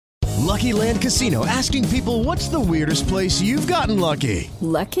Lucky Land Casino, asking people, what's the weirdest place you've gotten lucky?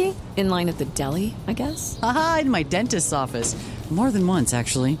 Lucky? In line at the deli, I guess? Aha, in my dentist's office. More than once,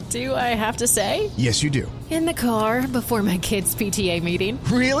 actually. Do I have to say? Yes, you do. In the car before my kids' PTA meeting.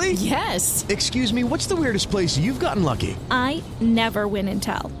 Really? Yes. Excuse me, what's the weirdest place you've gotten lucky? I never win and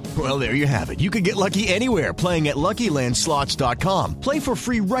tell. Well, there you have it. You can get lucky anywhere, playing at LuckyLandSlots.com. Play for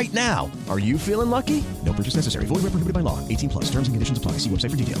free right now. Are you feeling lucky? No purchase necessary. Void where prohibited by law. 18+. Terms and conditions apply. See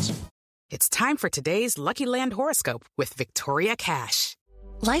website for details. It's time for today's Lucky Land horoscope with Victoria Cash.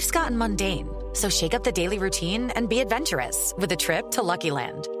 Life's gotten mundane, so shake up the daily routine and be adventurous with a trip to Lucky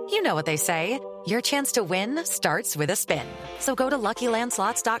Land. You know what they say. Your chance to win starts with a spin. So go to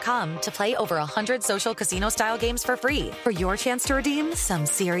LuckyLandSlots.com to play over 100 social casino-style games for free for your chance to redeem some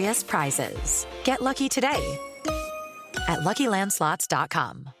serious prizes. Get lucky today at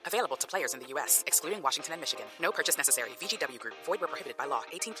LuckyLandSlots.com. Available to players in the U.S., excluding Washington and Michigan. No purchase necessary. VGW Group. Void where prohibited by law.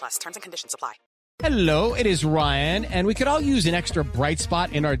 18+. Terms and conditions apply. Hello, it is Ryan, and we could all use an extra bright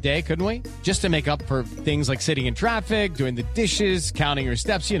spot in our day, couldn't we? Just to make up for things like sitting in traffic, doing the dishes, counting your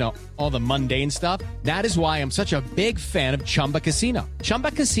steps, you know, all the mundane stuff. That is why I'm such a big fan of Chumba Casino. Chumba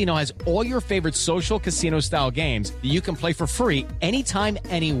Casino has all your favorite social casino-style games that you can play for free anytime,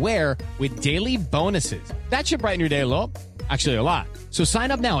 anywhere with daily bonuses. That should brighten your day a little. Actually, a lot. So sign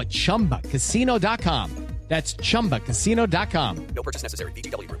up now at ChumbaCasino.com. That's ChumbaCasino.com. No purchase necessary.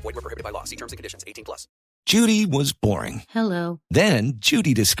 VGW Group. Void where prohibited by law. See terms and conditions. 18+. Judy was boring. Hello. Then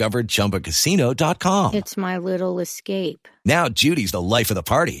Judy discovered ChumbaCasino.com. It's my little escape. Now Judy's the life of the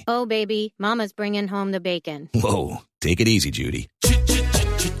party. Oh, baby, mama's bringing home the bacon. Whoa, take it easy, Judy.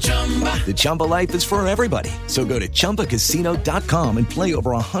 The Chumba life is for everybody. So go to ChumbaCasino.com and play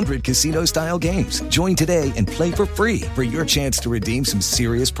over 100 casino-style games. Join today and play for free for your chance to redeem some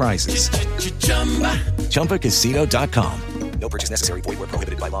serious prizes. ChumbaCasino.com. No purchase necessary. Void where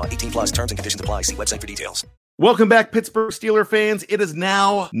prohibited by law. 18+. Terms and conditions apply. See website for details. Welcome back, Pittsburgh Steeler fans. It is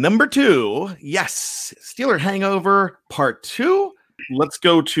now number 2. Yes, Steeler Hangover Part 2. Let's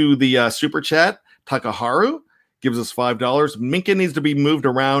go to the Super Chat. Takaharu gives us $5. Minka needs to be moved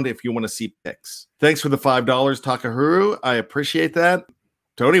around if you want to see picks. Thanks for the $5, Takaharu. I appreciate that.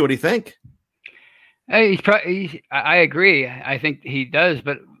 Tony, what do you think? Hey, I agree. I think he does,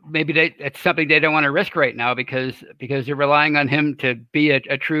 but maybe it's something they don't want to risk right now because they're relying on him to be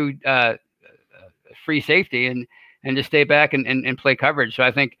a true free safety and to stay back and play coverage. So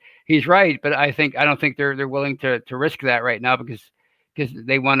I think he's right, but I don't think they're willing to risk that right now because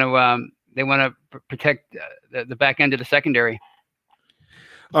they want to protect the back end of the secondary.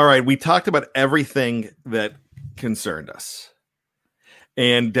 All right, we talked about everything that concerned us.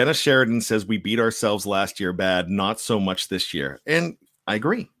 And Dennis Sheridan says we beat ourselves last year bad, not so much this year. And I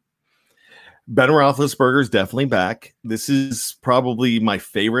agree. Ben Roethlisberger is definitely back. This is probably my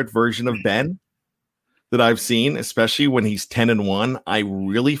favorite version of Ben that I've seen, especially when he's 10-1. I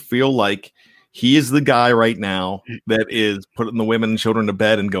really feel like he is the guy right now that is putting the women and children to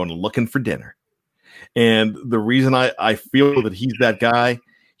bed and going looking for dinner. And the reason I feel that he's that guy,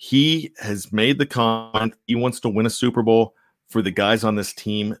 he has made the comment he wants to win a Super Bowl for the guys on this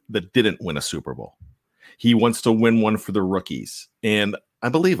team that didn't win a Super Bowl. He wants to win one for the rookies. And I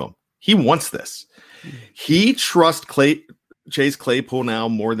believe him. He wants this. He trusts Chase Claypool now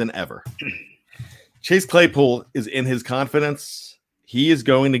more than ever. Chase Claypool is in his confidence. He is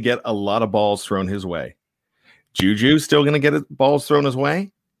going to get a lot of balls thrown his way. Juju's still going to get balls thrown his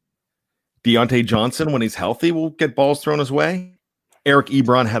way. Deontay Johnson, when he's healthy, will get balls thrown his way. Eric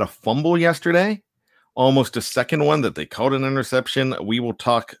Ebron had a fumble yesterday, almost a second one that they called an interception. We will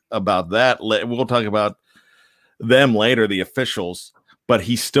talk about that. We'll talk about them later, the officials, but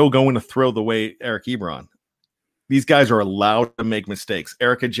he's still going to throw the way Eric Ebron. These guys are allowed to make mistakes.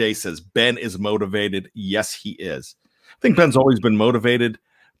 Erica J says, Ben is motivated. Yes, he is. I think Ben's always been motivated,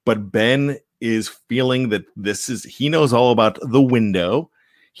 but Ben is feeling that he knows all about the window.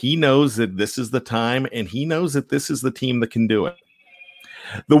 He knows that this is the time, and he knows that this is the team that can do it.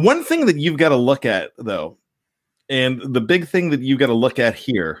 The one thing that you've got to look at, though, and the big thing that you've got to look at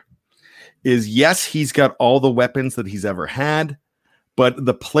here is, yes, he's got all the weapons that he's ever had, but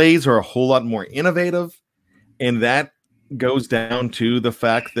the plays are a whole lot more innovative, and that goes down to the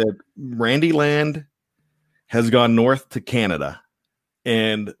fact that Randy Land has gone north to Canada,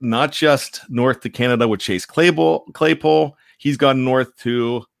 and not just north to Canada with Chase Claypool. He's gone north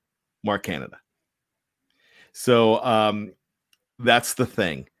to Mark Canada. So that's the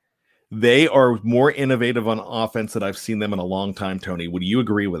thing. They are more innovative on offense than I've seen them in a long time, Tony. Would you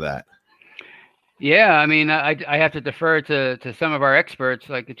agree with that? Yeah, I mean, I have to defer to some of our experts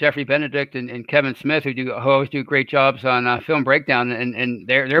like Jeffrey Benedict and Kevin Smith who always do great jobs on film breakdown, and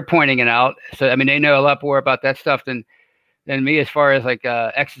they're pointing it out. So I mean, they know a lot more about that stuff than me as far as like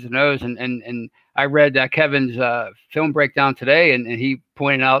X's and O's. And I read Kevin's film breakdown today, and he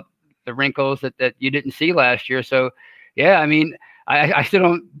pointed out the wrinkles that you didn't see last year. So yeah, I mean, I still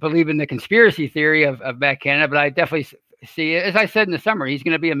don't believe in the conspiracy theory of Matt Canada, but I definitely see, as I said in the summer, he's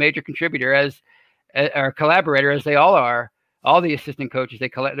going to be a major contributor or collaborator, as they all are. All the assistant coaches, they're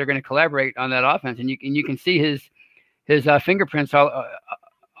going to collaborate on that offense, and you can see his fingerprints all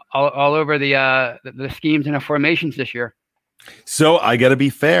over the schemes and the formations this year. So I got to be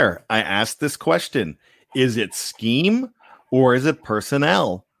fair. I asked this question: is it scheme or is it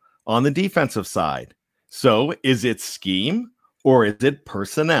personnel on the defensive side? So is it scheme or is it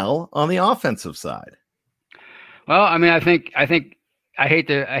personnel on the offensive side? Well, I mean, I think. I hate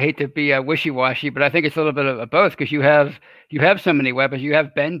to be wishy-washy, but I think it's a little bit of both, because you have so many weapons. You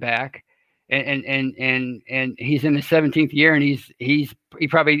have Ben back, and he's in his 17th year, and he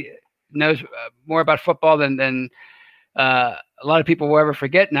probably knows more about football than a lot of people will ever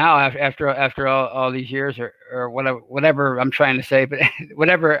forget now after all these years or whatever I'm trying to say. But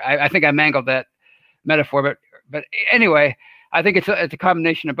whatever, I think I mangled that metaphor. But anyway, I think it's a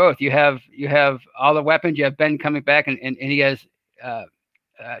combination of both. You have all the weapons. You have Ben coming back, and he has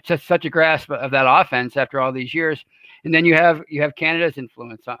just such a grasp of that offense after all these years, and then you have Canada's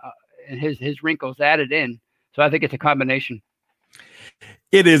influence and his wrinkles added in. So I think it's a combination.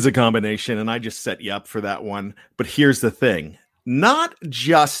 It is a combination, and I just set you up for that one. But here's the thing: not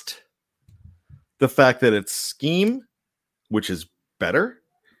just the fact that it's scheme, which is better,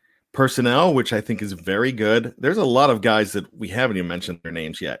 personnel, which I think is very good. There's a lot of guys that we haven't even mentioned their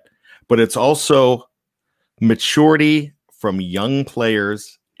names yet, but it's also maturity from young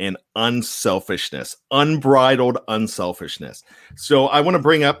players and unselfishness, unbridled unselfishness. So I want to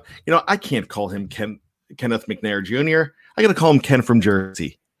bring up, I can't call him Kenneth McNair Jr. I got to call him Ken from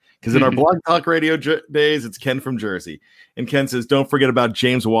Jersey, because in our Blog Talk Radio days, it's Ken from Jersey. And Ken says, don't forget about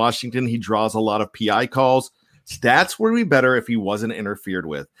James Washington. He draws a lot of PI calls. Stats would be better if he wasn't interfered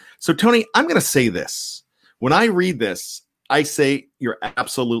with. So, Tony, I'm going to say this. When I read this, I say you're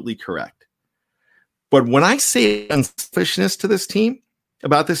absolutely correct. But when I say unselfishness to this team,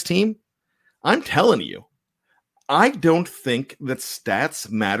 about this team, I'm telling you, I don't think that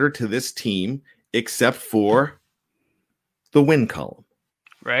stats matter to this team except for the win column.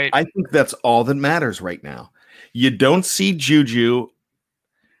 Right. I think that's all that matters right now. You don't see Juju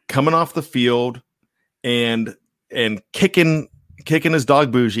coming off the field and kicking his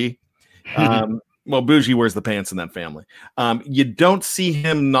dog Bougie. Well, Bougie wears the pants in that family. You don't see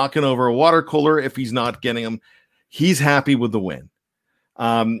him knocking over a water cooler if he's not getting them. He's happy with the win.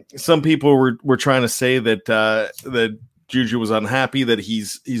 Some people were trying to say that Juju was unhappy that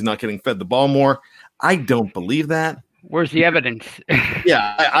he's not getting fed the ball more. I don't believe that. Where's the evidence?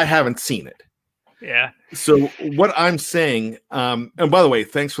 Yeah, I haven't seen it. Yeah. So what I'm saying, and by the way,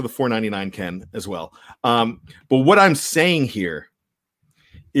 thanks for the $4.99, Ken, as well. But what I'm saying here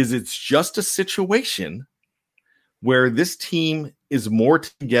is it's just a situation where this team is more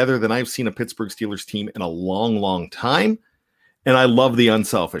together than I've seen a Pittsburgh Steelers team in a long, long time. And I love the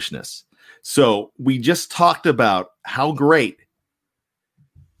unselfishness. So we just talked about how great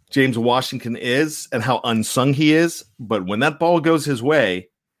James Washington is and how unsung he is. But when that ball goes his way,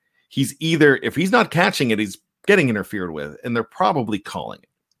 he's either, if he's not catching it, he's getting interfered with, and they're probably calling it.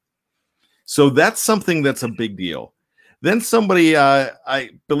 So that's something that's a big deal. Then somebody,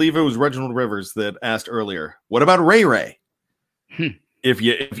 I believe it was Reginald Rivers that asked earlier, what about Ray Ray? If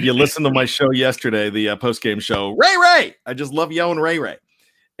you listen to my show yesterday, the post-game show, Ray, I just love yelling Ray.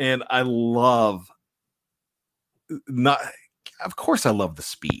 And I love, of course I love the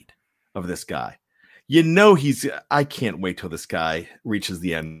speed of this guy. I can't wait till this guy reaches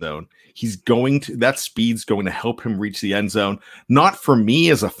the end zone. That speed's going to help him reach the end zone. Not for me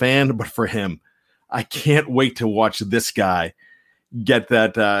as a fan, but for him. I can't wait to watch this guy get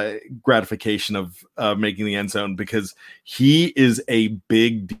that gratification of making the end zone, because he is a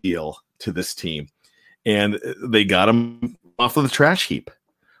big deal to this team. And they got him off of the trash heap.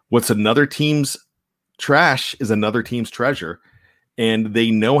 What's another team's trash is another team's treasure. And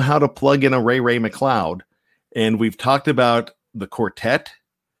they know how to plug in a Ray McLeod. And we've talked about the quartet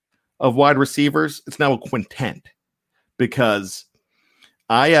of wide receivers. It's now a quintet, because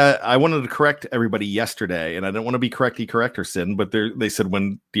I wanted to correct everybody yesterday, and I didn't want to be correctorson, but they said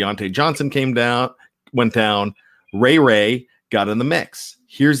when Deontay Johnson went down, Ray got in the mix.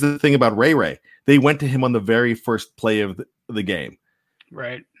 Here's the thing about Ray. They went to him on the very first play of the game.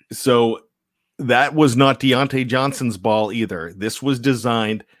 Right. So that was not Deontay Johnson's ball either. This was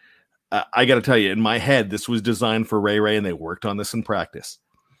designed. I got to tell you, in my head, this was designed for Ray, and they worked on this in practice.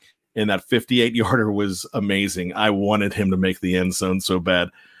 And that 58-yarder was amazing. I wanted him to make the end zone so bad.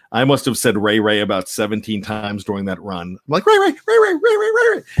 I must have said Ray about 17 times during that run. I'm like, Ray,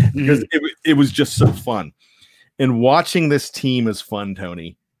 because it was just so fun. And watching this team is fun,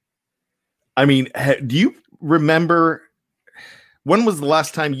 Tony. I mean, do you remember when was the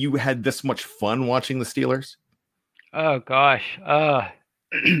last time you had this much fun watching the Steelers? Oh, gosh.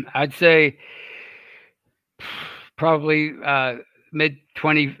 I'd say probably mid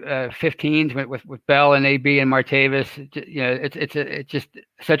 2015s with Bell and AB and Martavis. You know, it's just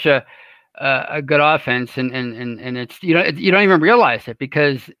such a good offense, and it's you don't even realize it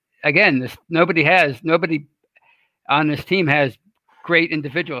because again, nobody on this team has great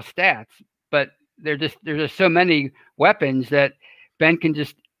individual stats, but there's just so many weapons that Ben can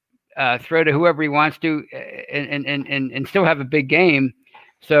just throw to whoever he wants to, and still have a big game.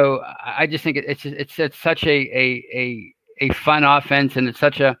 So I just think it's such a fun offense, and it's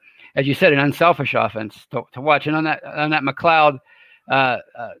such a, as you said, an unselfish offense to watch. And on that McLeod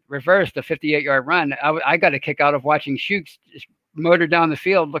reverse, the 58-yard run, I got a kick out of watching Shooks just motor down the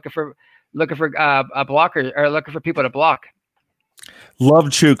field looking for a blocker or looking for people to block. Love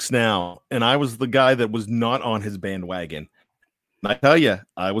Chooks now, and I was the guy that was not on his bandwagon. And I tell you,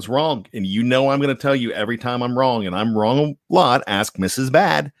 I was wrong, and you know I'm going to tell you every time I'm wrong, and I'm wrong a lot. Ask Mrs.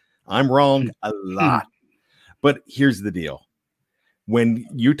 Bad. I'm wrong a lot. But here's the deal. When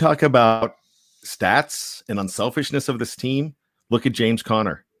you talk about stats and unselfishness of this team, look at James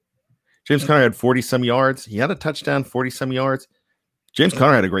Conner. James Conner had 40-some yards. He had a touchdown, 40-some yards. James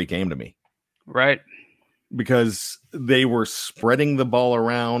Conner had a great game to me. Right. Because they were spreading the ball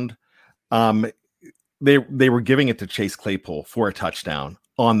around. They were giving it to Chase Claypool for a touchdown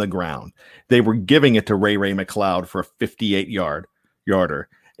on the ground. They were giving it to Ray McLeod for a 58-yarder.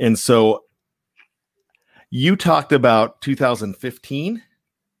 And so you talked about 2015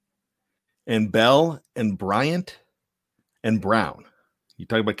 and Bell and Bryant and Brown. You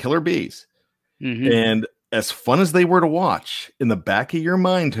talk about killer bees. Mm-hmm. And as fun as they were to watch, in the back of your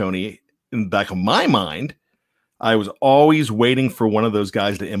mind, Tony, in the back of my mind, I was always waiting for one of those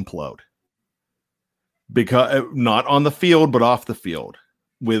guys to implode. Because not on the field, but off the field,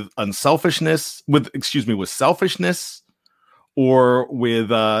 with selfishness, or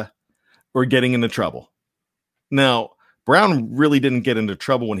getting into trouble. Now, Brown really didn't get into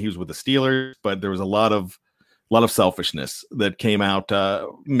trouble when he was with the Steelers, but there was a lot of selfishness that came out,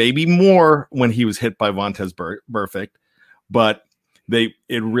 maybe more when he was hit by Vontaze Burfict, but it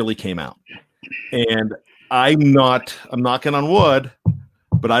really came out. And I'm knocking on wood,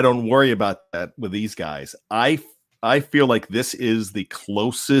 but I don't worry about that with these guys. I feel like this is the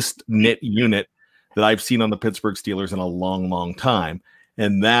closest knit unit that I've seen on the Pittsburgh Steelers in a long, long time.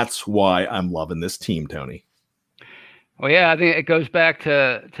 And that's why I'm loving this team, Tony. Well, yeah, I think it goes back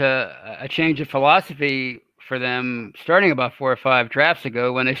to a change of philosophy for them starting about 4 or 5 drafts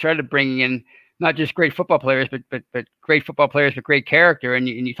ago when they started bringing in not just great football players, but great football players with great character. And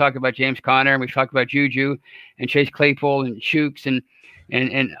you talk about James Conner, and we've talked about Juju and Chase Claypool and Shooks and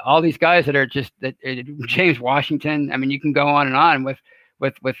all these guys that are just James Washington. I mean, you can go on and on with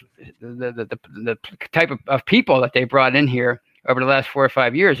the type of people that they brought in here over the last 4 or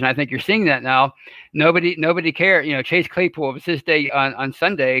 5 years. And I think you're seeing that now. Nobody cares. You know, Chase Claypool, it was his day on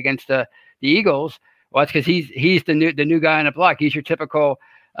Sunday against the Eagles. Well, it's because he's the new guy on the block. He's your typical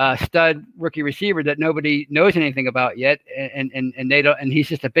stud rookie receiver that nobody knows anything about yet. And they don't, and he's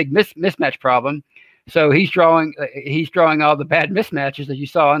just a big mismatch problem. So he's drawing all the bad mismatches that you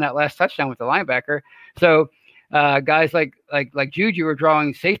saw on that last touchdown with the linebacker. So guys like Juju are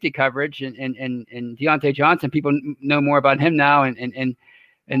drawing safety coverage, and Deontay Johnson, people know more about him now, and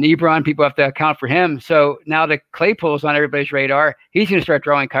Ebron, people have to account for him. So now that Claypool's on everybody's radar, he's going to start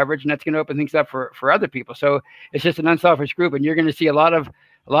drawing coverage, and that's going to open things up for other people. So it's just an unselfish group, and you're going to see a lot of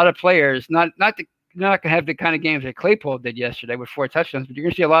players, not going to have the kind of games that Claypool did yesterday with 4 touchdowns, but you're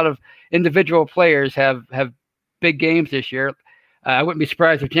going to see a lot of individual players have big games this year. I wouldn't be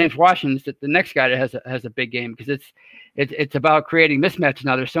surprised if James Washington's the next guy that has a big game, because it's about creating mismatches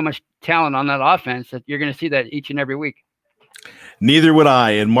now. There's so much talent on that offense that you're going to see that each and every week. Neither would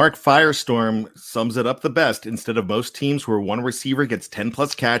I. And Mark Firestorm sums it up the best. Instead of most teams where one receiver gets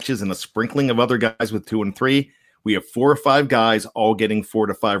 10+ catches and a sprinkling of other guys with 2 and 3, we have 4 or 5 guys all getting 4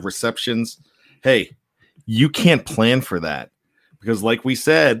 to 5 receptions. Hey, you can't plan for that, because like we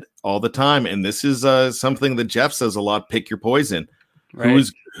said all the time, and this is something that Jeff says a lot, pick your poison. Right.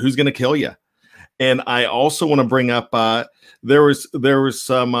 Who's going to kill you? And I also want to bring up there was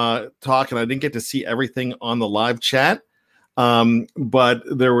some talk, and I didn't get to see everything on the live chat, but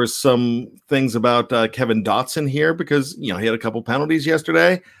there was some things about Kevin Dotson here because he had a couple penalties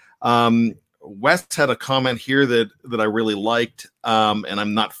yesterday. Wes had a comment here that I really liked, and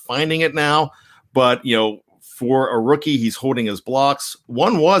I'm not finding it now, but for a rookie, he's holding his blocks.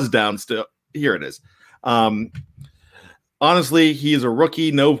 One was down still. Here it is. Honestly, he is a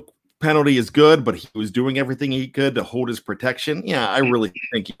rookie. No penalty is good, but he was doing everything he could to hold his protection. Yeah, I really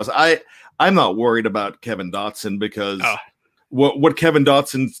think he was. I'm not worried about Kevin Dotson because what Kevin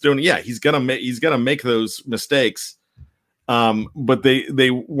Dotson's doing, he's gonna make those mistakes. But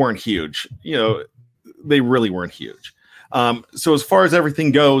they weren't huge. They really weren't huge. So as far as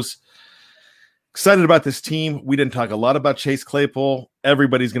everything goes, excited about this team. We didn't talk a lot about Chase Claypool.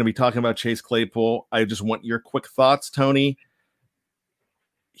 Everybody's going to be talking about Chase Claypool. I just want your quick thoughts, Tony.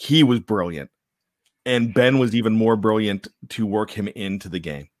 He was brilliant, and Ben was even more brilliant to work him into the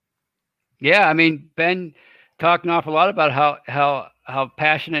game. Yeah, I mean, Ben talked an awful lot about how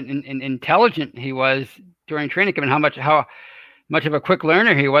passionate and intelligent he was during training camp, and how much of a quick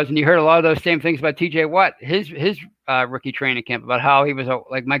learner he was. And you heard a lot of those same things about TJ Watt, his rookie training camp, about how he was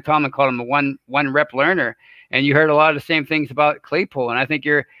like Mike Tomlin called him a one rep learner. And you heard a lot of the same things about Claypool. And I think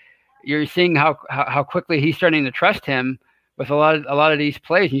you're seeing how quickly he's starting to trust him with a lot of these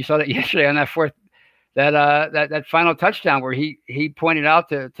plays. And you saw that yesterday on that that final touchdown where he pointed out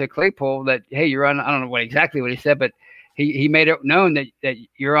to Claypool that, hey, you're on, I don't know exactly what he said, but he made it known that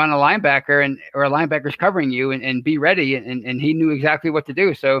you're on a linebacker or a linebacker's covering you and be ready. And he knew exactly what to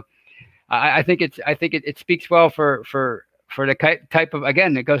do. So I think it speaks well for the type of,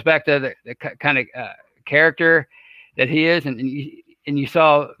 again, it goes back to the kind of character that he is. And you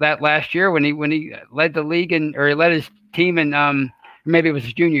saw that last year when he led the league or he led his team in, maybe it was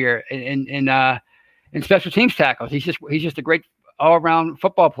his junior year in special teams tackles. He's just a great all around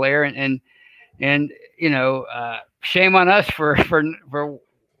football player. And shame on us for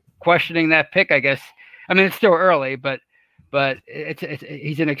questioning that pick, I guess. I mean, it's still early, but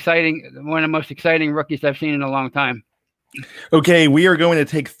he's one of the most exciting rookies I've seen in a long time. Okay, we are going to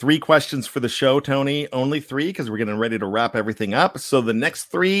take 3 questions for the show, Tony. Only 3 because we're getting ready to wrap everything up. So the next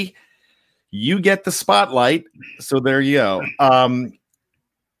 3, you get the spotlight. So there you go.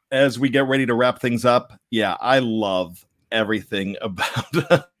 As we get ready to wrap things up, I love everything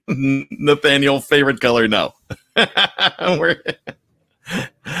about Nathaniel. Favorite color? No. We're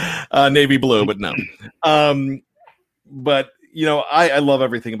navy blue, but no. But I love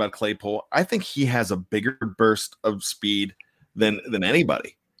everything about Claypool. I think he has a bigger burst of speed than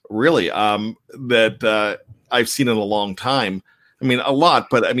anybody, really, that I've seen in a long time. I mean, a lot,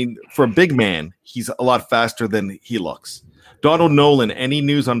 but I mean, for a big man, he's a lot faster than he looks. Donald Nolan, any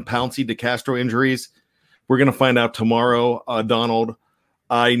news on Pouncey DeCastro injuries? We're going to find out tomorrow, Donald.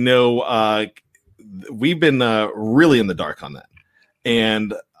 I know we've been really in the dark on that.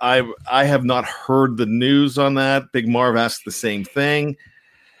 And I have not heard the news on that. Big Marv asked the same thing.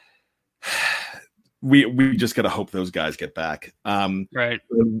 We just got to hope those guys get back. Right.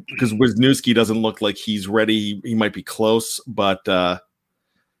 Because Wisniewski doesn't look like he's ready. He might be close, but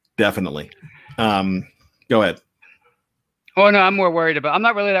definitely. Go ahead. Oh, no, I'm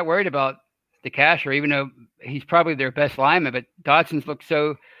not really that worried about DeCastro, even though he's probably their best lineman, but Dotson's looked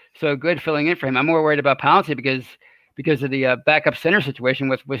so good filling in for him. I'm more worried about Pouncey because of the backup center situation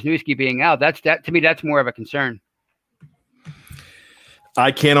with Wisniewski being out. To me, that's more of a concern.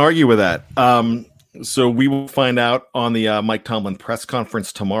 I can't argue with that. So we will find out on the Mike Tomlin press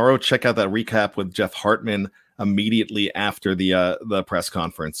conference tomorrow. Check out that recap with Jeff Hartman immediately after the press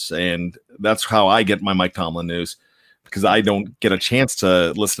conference. And that's how I get my Mike Tomlin news, because I don't get a chance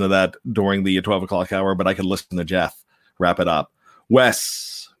to listen to that during the 12 o'clock hour, but I can listen to Jeff wrap it up.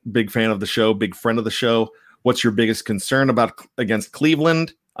 Wes, big fan of the show, big friend of the show. What's your biggest concern against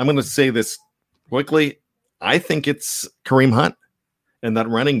Cleveland? I'm going to say this quickly. I think it's Kareem Hunt and that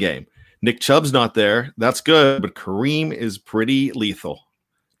running game. Nick Chubb's not there. That's good, but Kareem is pretty lethal.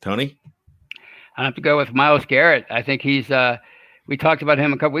 Tony? I have to go with Myles Garrett. I think he's we talked about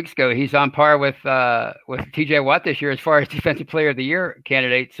him a couple weeks ago. He's on par with TJ Watt this year as far as Defensive Player of the Year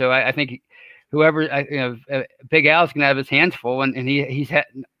candidate. So I think Big Al's going to have his hands full, and he's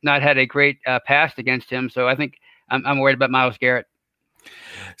not had a great past against him. So I think I'm worried about Myles Garrett.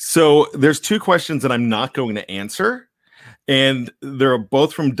 So there's 2 questions that I'm not going to answer, and they're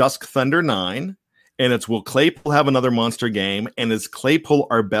both from Dusk Thunder 9, and it's, will Claypool have another monster game, and is Claypool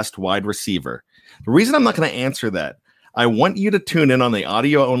our best wide receiver? The reason I'm not going to answer that, I want you to tune in on the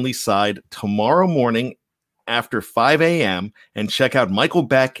audio-only side tomorrow morning after 5 a.m. and check out Michael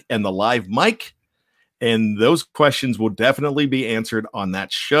Beck and the live mic And those questions will definitely be answered on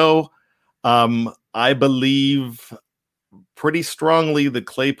that show. I believe pretty strongly that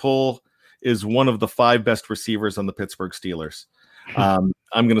Claypool is one of the 5 best receivers on the Pittsburgh Steelers. I'm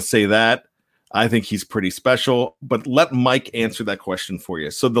going to say that. I think he's pretty special, but let Mike answer that question for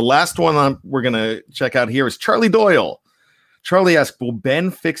you. So the last one we're going to check out here is Charlie Doyle. Charlie asked, will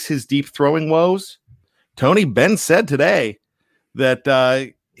Ben fix his deep throwing woes? Tony, Ben said today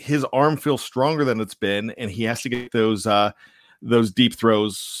that his arm feels stronger than it's been, and he has to get those deep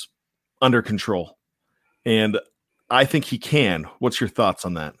throws under control. And I think he can. What's your thoughts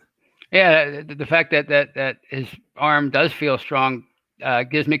on that? Yeah, the fact that his arm does feel strong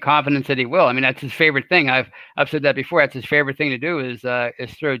gives me confidence that he will. I mean, that's his favorite thing. I've said that before. That's his favorite thing to do is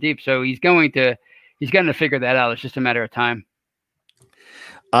throw deep. So he's going to figure that out. It's just a matter of time.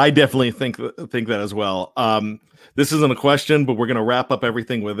 I definitely think that as well. This isn't a question, but we're going to wrap up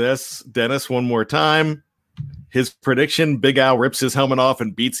everything with this. Dennis, one more time. His prediction: Big Al rips his helmet off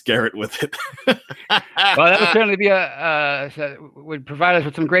and beats Garrett with it. Well, that would certainly be would provide us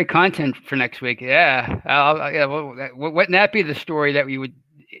with some great content for next week. Yeah, wouldn't that be the story that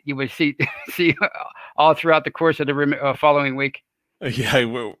you would see all throughout the course of the following week?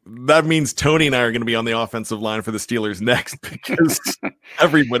 Yeah, that means Tony and I are going to be on the offensive line for the Steelers next because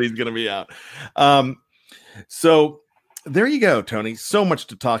everybody's going to be out. So there you go, Tony. So much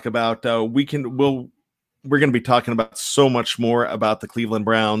to talk about. We're going to be talking about so much more about the Cleveland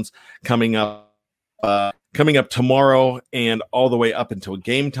Browns coming up tomorrow and all the way up until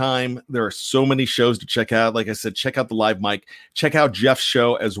game time. There are so many shows to check out. Like I said, check out the live mic, check out Jeff's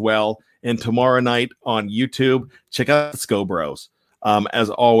show as well. And tomorrow night on YouTube, check out the Sco Bros. As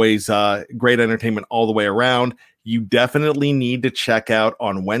always, great entertainment all the way around. You definitely need to check out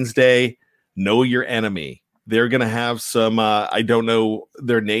on Wednesday, Know Your Enemy. They're going to have some, I don't know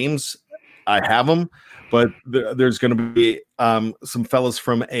their names. I have them. But there's going to be some fellas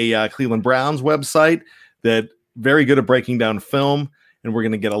from a Cleveland Browns website that very good at breaking down film, and we're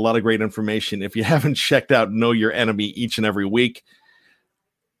going to get a lot of great information. If you haven't checked out Know Your Enemy each and every week,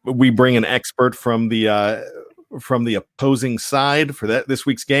 we bring an expert from the opposing side for this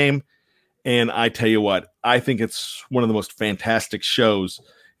week's game, and I tell you what, I think it's one of the most fantastic shows.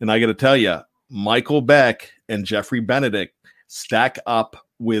 And I got to tell you, Michael Beck and Jeffrey Benedict stack up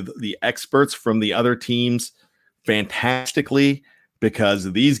with the experts from the other teams fantastically,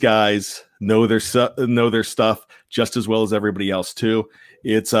 because these guys know their stuff just as well as everybody else too.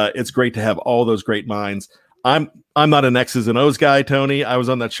 It's great to have all those great minds. I'm not an X's and O's guy, Tony. I was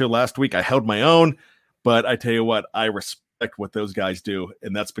on that show last week. I held my own, but I tell you what, I respect what those guys do,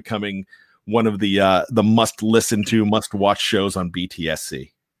 and that's becoming one of the must listen to, must watch shows on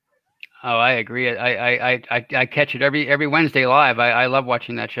BTSC. Oh, I agree. I catch it every Wednesday live. I love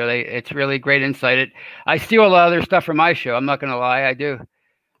watching that show. It's really great insight. I steal a lot of their stuff from my show. I'm not going to lie. I do.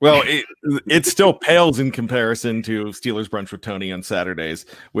 Well, it still pales in comparison to Steelers Brunch with Tony on Saturdays,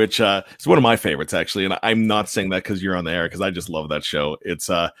 which is one of my favorites, actually. And I'm not saying that because you're on the air, because I just love that show.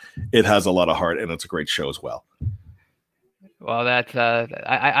 It has a lot of heart, and it's a great show as well. Well, that's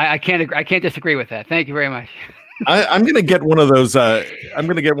I can't disagree with that. Thank you very much. I'm gonna get one of those. I'm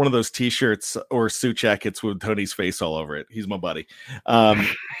gonna get one of those T-shirts or suit jackets with Tony's face all over it. He's my buddy.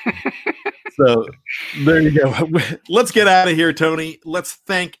 So there you go. Let's get out of here, Tony. Let's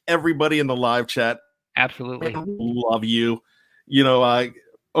thank everybody in the live chat. Absolutely, love you. You know,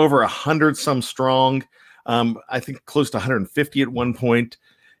 over 100 some strong. I think close to 150 at one point.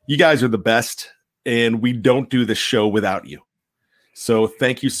 You guys are the best, and we don't do this show without you. So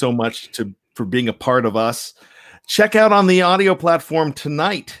thank you so much for being a part of us. Check out on the audio platform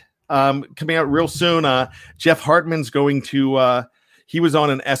tonight. Coming out real soon. Jeff Hartman's going to, he was on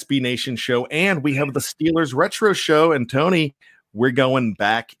an SB Nation show, and we have the Steelers Retro show. And Tony, we're going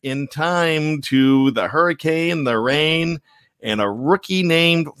back in time to the hurricane, the rain, and a rookie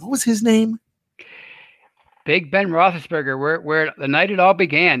named, what was his name? Big Ben Roethlisberger, where the night it all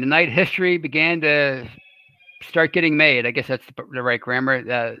began, the night history began to start getting made. I guess that's the right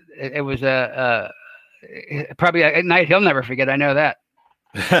grammar. It was probably a night he'll never forget. I know that.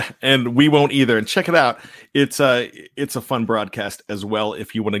 And we won't either. And check it out. It's a fun broadcast as well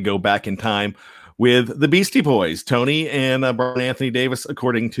if you want to go back in time with the Beastie Boys, Tony and Brian Anthony Davis,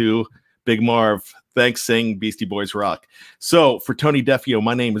 according to Big Marv. Thanks, saying Beastie Boys rock. So for Tony Defio,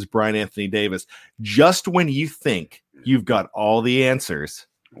 my name is Brian Anthony Davis. Just when you think you've got all the answers,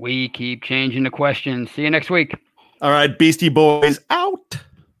 we keep changing the questions. See you next week. All right, Beastie Boys out.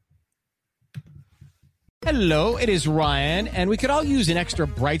 Hello, it is Ryan, and we could all use an extra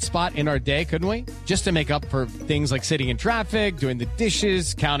bright spot in our day, couldn't we? Just to make up for things like sitting in traffic, doing the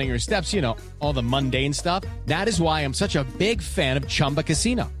dishes, counting your steps, all the mundane stuff. That is why I'm such a big fan of Chumba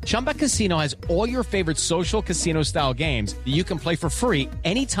Casino. Chumba Casino has all your favorite social casino-style games that you can play for free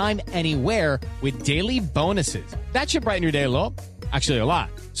anytime, anywhere with daily bonuses. That should brighten your day a little. Actually, a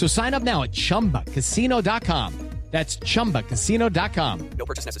lot. So sign up now at ChumbaCasino.com. That's ChumbaCasino.com. No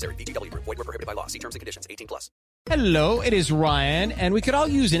purchase necessary. VGW Group. Void where prohibited by law. See terms and conditions. 18+. Hello, it is Ryan, and we could all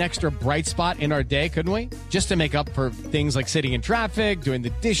use an extra bright spot in our day, couldn't we? Just to make up for things like sitting in traffic, doing the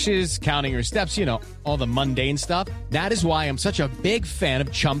dishes, counting your steps, all the mundane stuff. That is why I'm such a big fan of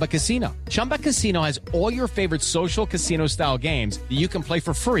Chumba Casino. Chumba Casino has all your favorite social casino-style games that you can play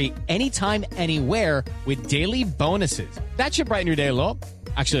for free anytime, anywhere with daily bonuses. That should brighten your day a little.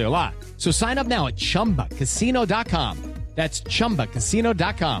 Actually, a lot. So sign up now at ChumbaCasino.com. That's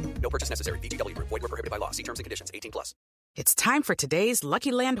ChumbaCasino.com. No purchase necessary. VGW Group. Void where prohibited by law. See terms and conditions. 18+. It's time for today's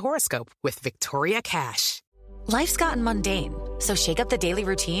Lucky Land horoscope with Victoria Cash. Life's gotten mundane, so shake up the daily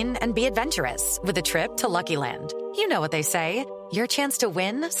routine and be adventurous with a trip to Lucky Land. You know what they say. Your chance to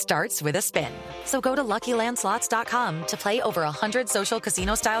win starts with a spin. So go to LuckyLandSlots.com to play over 100 social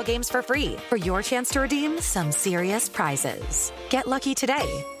casino-style games for free for your chance to redeem some serious prizes. Get lucky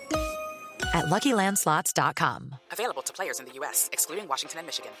today at LuckyLandSlots.com. Available to players in the U.S., excluding Washington and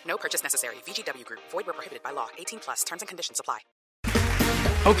Michigan. No purchase necessary. VGW Group. Void where prohibited by law. 18+. Terms and conditions apply.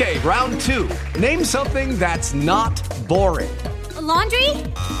 Okay, round two. Name something that's not boring. A laundry?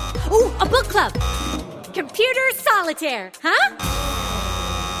 Ooh, a book club. Computer solitaire, huh?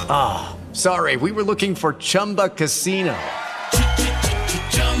 Ah, sorry, we were looking for Chumba Casino.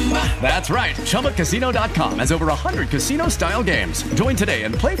 That's right, ChumbaCasino.com has over 100 casino-style games. Join today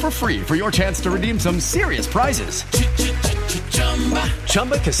and play for free for your chance to redeem some serious prizes.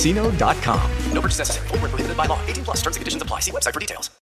 ChumbaCasino.com. No purchase necessary. Void where prohibited by law. 18+. Terms and conditions apply. See website for details.